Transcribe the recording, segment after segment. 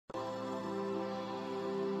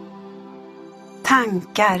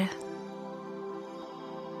tankar.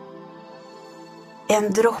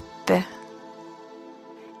 En droppe,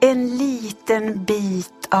 en liten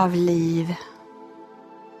bit av liv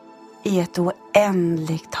i ett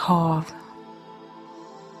oändligt hav.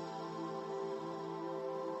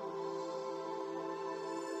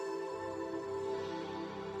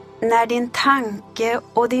 När din tanke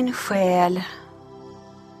och din själ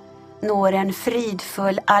når en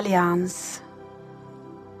fridfull allians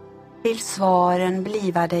vill svaren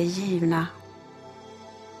bliva dig givna.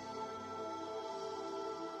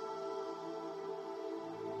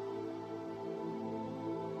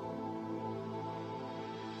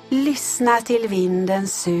 Lyssna till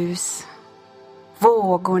vindens sus,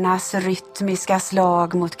 vågornas rytmiska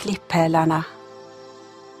slag mot klipphällarna.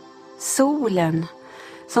 Solen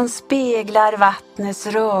som speglar vattnets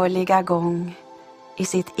rörliga gång i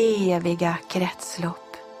sitt eviga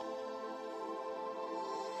kretslopp.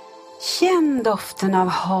 Känn doften av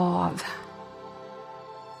hav.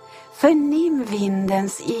 Förnim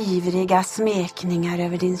vindens ivriga smekningar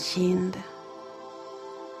över din kind.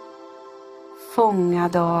 Fånga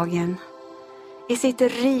dagen i sitt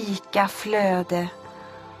rika flöde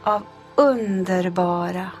av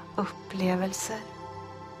underbara upplevelser.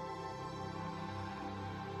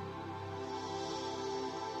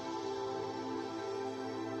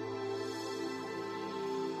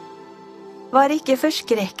 Var icke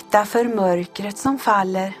förskräckta för mörkret som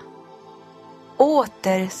faller.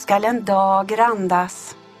 Åter skall en dag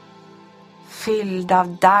randas, fylld av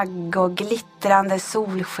dagg och glittrande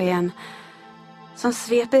solsken som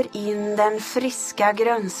sveper in den friska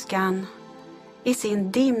grönskan i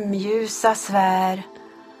sin dimljusa sfär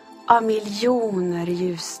av miljoner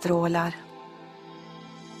ljusstrålar.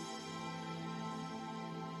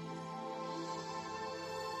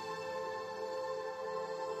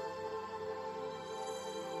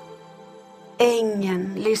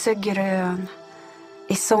 Ängen lyser grön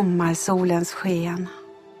i sommarsolens sken.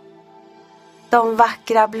 De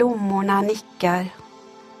vackra blommorna nickar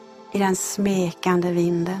i den smekande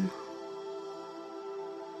vinden.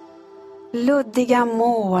 Luddiga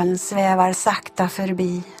moln svävar sakta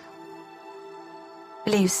förbi.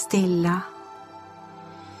 Bliv stilla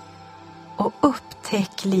och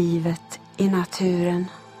upptäck livet i naturen.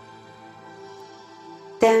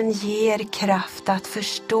 Den ger kraft att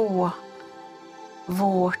förstå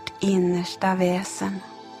vårt innersta väsen.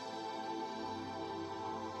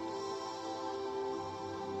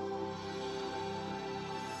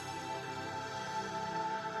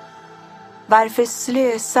 Varför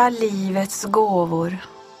slösa livets gåvor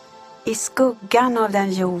i skuggan av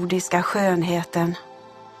den jordiska skönheten?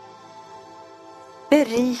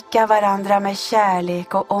 Berika varandra med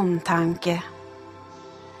kärlek och omtanke.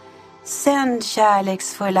 Sänd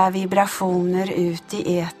kärleksfulla vibrationer ut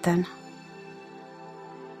i etern.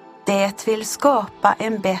 Det vill skapa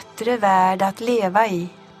en bättre värld att leva i.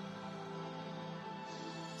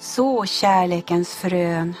 Så kärlekens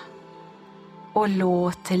frön och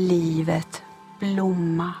låt livet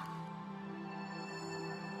blomma.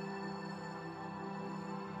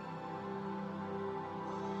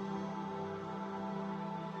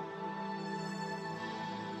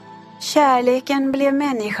 Kärleken blev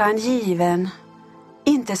människan given,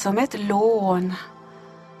 inte som ett lån,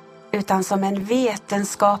 utan som en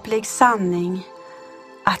vetenskaplig sanning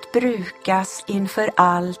att brukas inför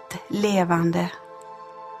allt levande.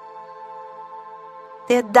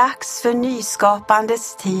 Det är dags för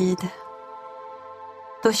nyskapandets tid,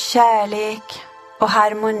 då kärlek och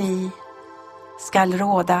harmoni skall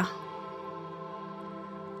råda.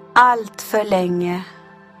 Allt för länge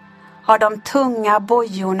har de tunga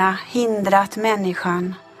bojorna hindrat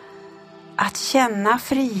människan att känna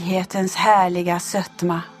frihetens härliga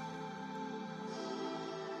sötma.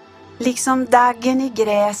 Liksom daggen i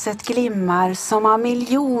gräset glimmar som av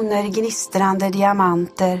miljoner gnistrande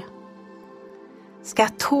diamanter, ska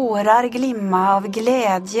tårar glimma av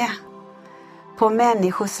glädje på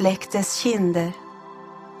människosläktets kinder.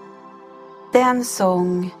 Den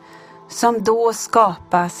sång som då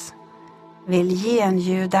skapas vill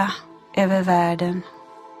genljuda över världen.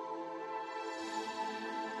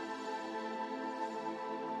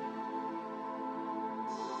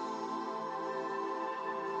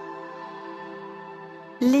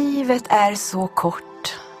 Livet är så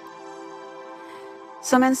kort.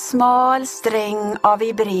 Som en smal sträng av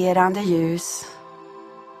vibrerande ljus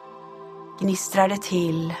gnistrar det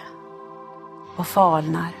till och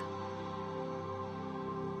falnar.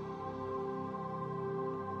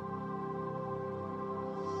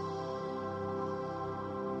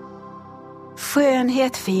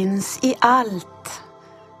 Skönhet finns i allt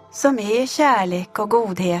som är kärlek och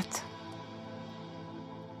godhet.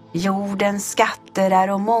 Jordens skatter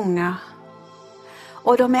är många,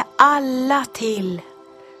 och de är alla till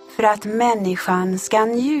för att människan ska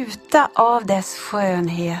njuta av dess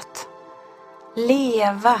skönhet,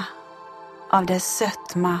 leva av dess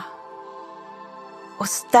sötma och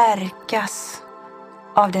stärkas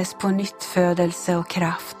av dess pånyttfödelse och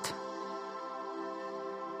kraft.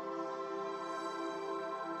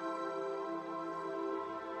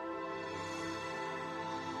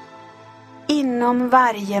 Inom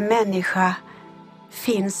varje människa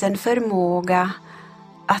finns en förmåga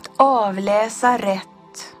att avläsa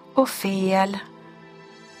rätt och fel,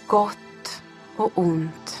 gott och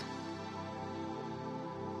ont.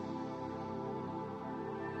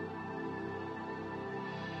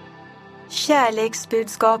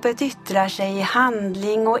 Kärleksbudskapet yttrar sig i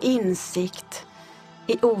handling och insikt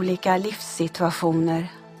i olika livssituationer.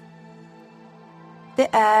 Det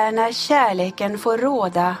är när kärleken får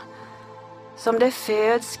råda som det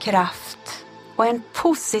föds kraft och en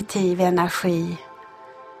positiv energi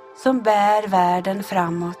som bär världen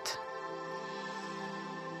framåt.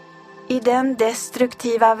 I den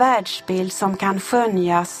destruktiva världsbild som kan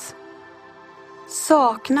skönjas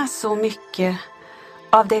saknas så mycket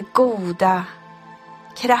av det goda,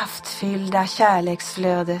 kraftfyllda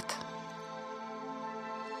kärleksflödet.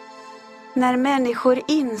 När människor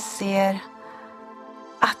inser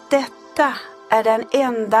att detta är den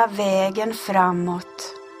enda vägen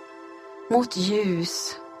framåt, mot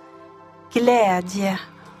ljus, glädje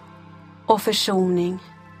och försoning.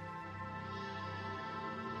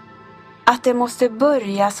 Att det måste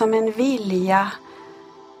börja som en vilja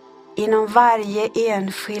inom varje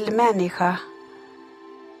enskild människa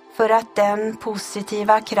för att den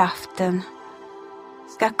positiva kraften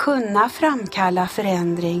ska kunna framkalla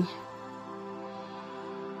förändring.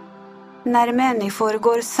 När människor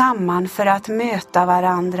går samman för att möta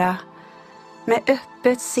varandra med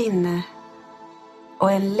öppet sinne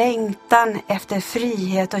och en längtan efter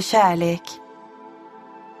frihet och kärlek,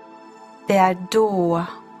 det är då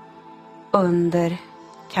under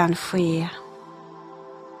kan ske.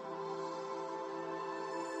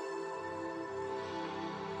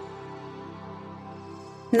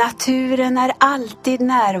 Naturen är alltid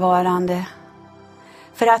närvarande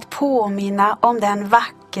för att påminna om den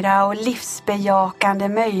vackra och livsbejakande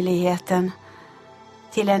möjligheten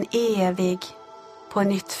till en evig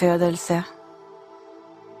pånyttfödelse.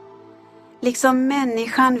 Liksom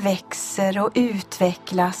människan växer och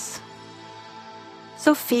utvecklas,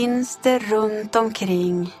 så finns det runt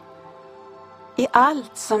omkring i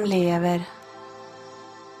allt som lever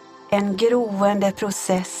en groende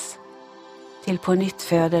process till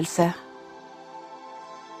pånyttfödelse.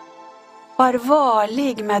 Var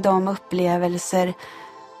varlig med de upplevelser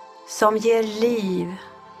som ger liv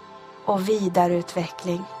och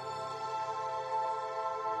vidareutveckling.